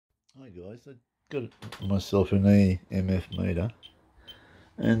Hi guys, I got myself an EMF meter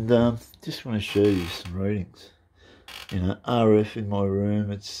and just want to show you some readings. RF in my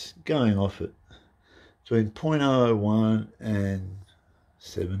room, it's going off at between 0.001 and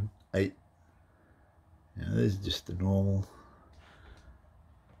 7, 8. These are just the normal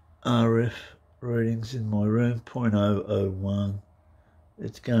RF readings in my room. 0.001,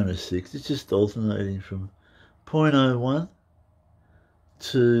 it's going to 6. It's just alternating from 0.01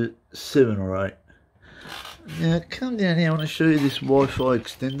 to 7 or 8. Now come down here, I want to show you this Wi-Fi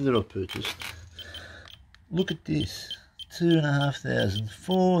extender that I purchased. Look at this, 2,500,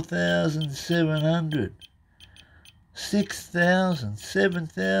 4,700, 6,000,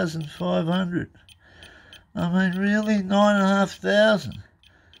 7,500. I mean, really, 9,500.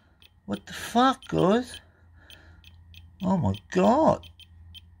 What the fuck, guys? Oh my god.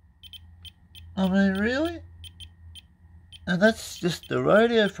 I mean, really? And that's just the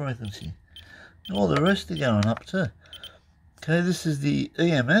radio frequency. All the rest are going up too. Okay, this is the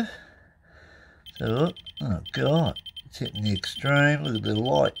EMF. So look, oh god, it's hitting the extreme. Look at the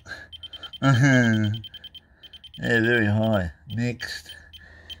light. Yeah, very high. Mixed.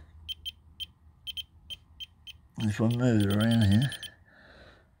 If I move it around here,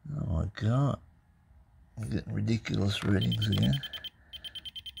 oh my god, I'm getting ridiculous readings again.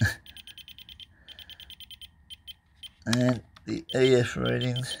 And the EF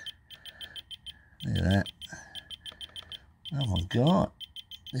readings. Look at that. Oh my god.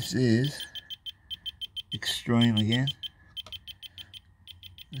 This is extreme again.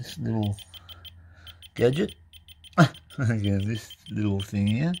 This little gadget. Again, this little thing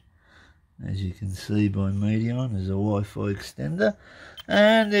here. As you can see by Medion, is a Wi-Fi extender.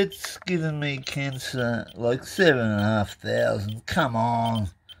 And it's given me cancer like 7,500. Come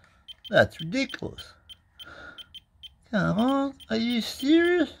on. That's ridiculous. Come on. Are you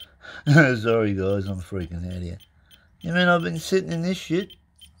serious? Sorry guys, I'm freaking out here. You mean I've been sitting in this shit?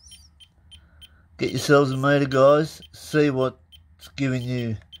 Get yourselves a meter, guys. See what's giving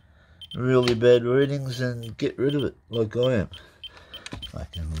you really bad readings and get rid of it, like I am.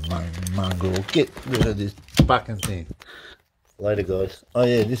 Fucking mongrel. Get rid of this fucking thing. Later, guys. Oh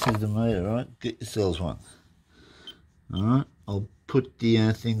yeah, this is the meter, right? Get yourselves one. Alright, I'll put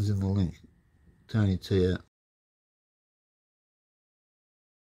the things in the link. Tony T out.